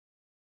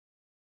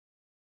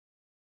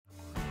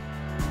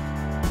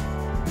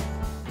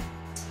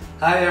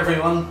Hi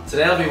everyone,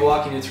 today I'll be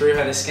walking you through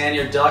how to scan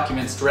your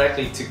documents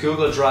directly to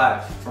Google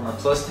Drive from our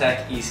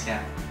Plustek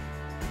eScan.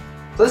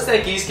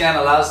 Plustek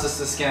eScan allows us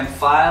to scan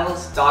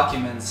files,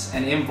 documents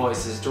and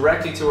invoices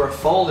directly to our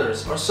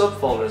folders or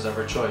subfolders of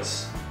our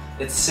choice.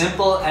 It's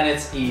simple and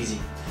it's easy,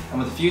 and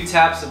with a few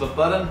taps of a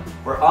button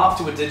we're off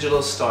to a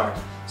digital start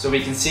so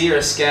we can see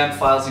our scanned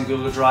files in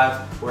Google Drive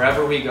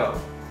wherever we go.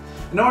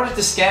 In order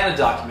to scan a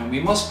document we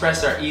must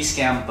press our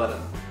eScan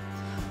button.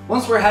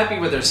 Once we're happy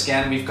with our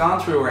scan, we've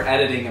gone through our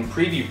editing and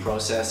preview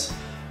process,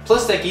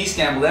 Plustek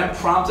eScan will then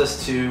prompt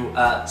us to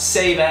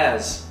save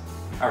as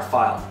our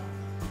file.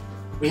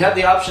 We have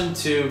the option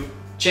to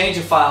change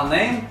a file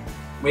name.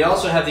 We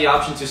also have the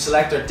option to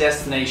select our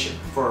destination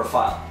for our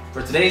file.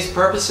 For today's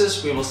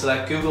purposes, we will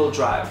select Google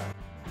Drive.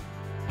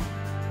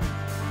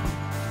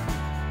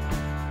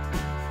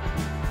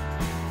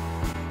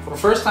 For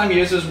first-time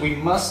users, we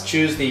must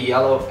choose the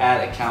yellow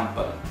Add Account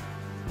button.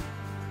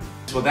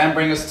 This will then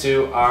bring us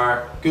to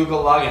our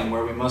Google login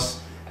where we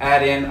must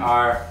add in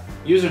our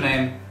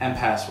username and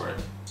password.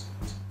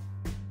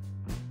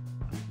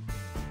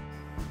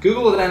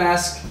 Google will then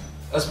ask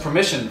us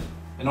permission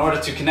in order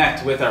to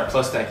connect with our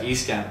Plustek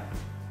eScan.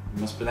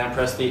 We must then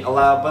press the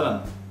Allow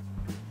button.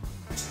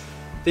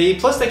 The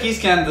Plustek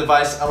eScan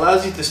device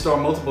allows you to store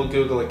multiple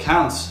Google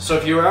accounts, so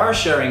if you are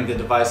sharing the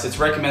device, it's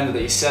recommended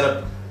that you set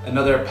up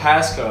another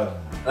passcode.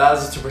 It allows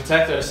us to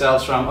protect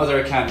ourselves from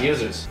other account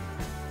users.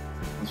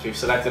 Once we've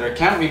selected our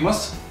account, we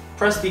must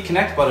press the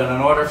Connect button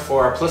in order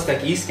for our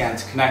Plustek eScan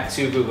to connect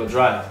to Google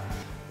Drive.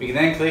 We can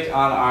then click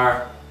on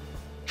our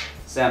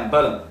Send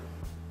button.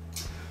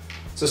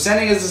 So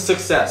sending is a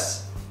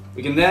success.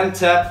 We can then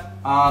tap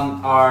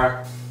on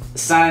our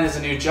Assign as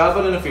a new job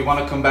button if we want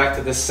to come back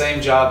to this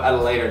same job at a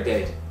later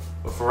date.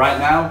 But for right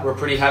now, we're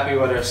pretty happy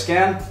with our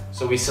scan,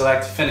 so we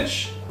select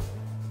Finish.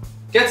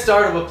 Get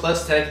started with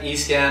Plustek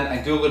eScan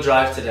and Google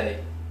Drive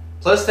today.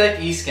 Plustek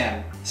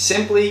eScan,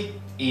 simply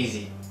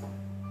easy.